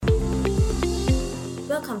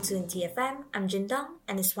Welcome to TFM. I'm Jindong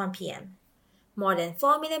and it's 1 p.m. More than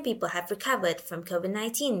 4 million people have recovered from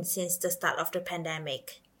COVID-19 since the start of the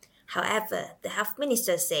pandemic. However, the health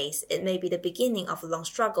minister says it may be the beginning of a long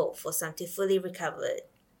struggle for some to fully recover.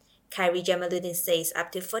 Khairi Jamaluddin says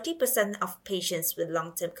up to 40% of patients with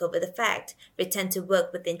long-term COVID effect return to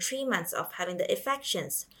work within 3 months of having the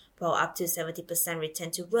infections, while up to 70%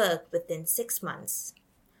 return to work within 6 months.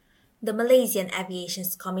 The Malaysian Aviation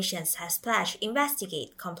Commission has pledged to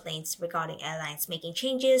investigate complaints regarding airlines making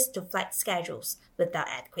changes to flight schedules without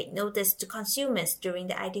adequate notice to consumers during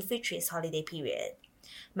the Aidilfitri's holiday period.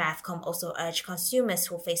 MAVCOM also urged consumers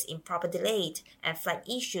who face improper delay and flight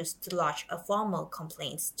issues to lodge a formal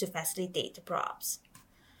complaints to facilitate the probes.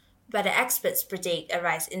 Weather experts predict a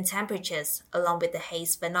rise in temperatures along with the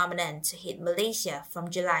haze phenomenon to hit Malaysia from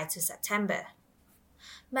July to September.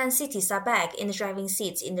 Man City are back in the driving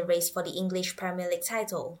seat in the race for the English Premier League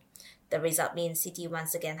title. The result means City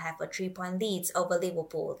once again have a 3-point lead over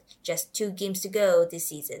Liverpool, just 2 games to go this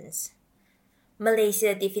season.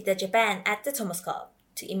 Malaysia defeated Japan at the Thomas Cup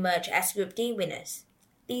to emerge as Group D winners.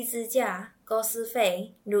 Li Zijia, Goh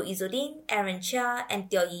Sifei, Nur Izzuddin, Aaron Chia, and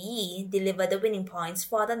Teo Yi delivered the winning points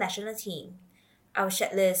for the national team. Our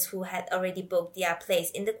shirtless, who had already booked their place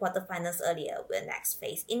in the quarterfinals earlier, will next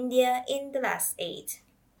face India in the last 8.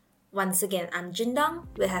 Once again, I'm Jindong.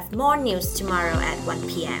 We'll have more news tomorrow at 1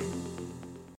 p.m.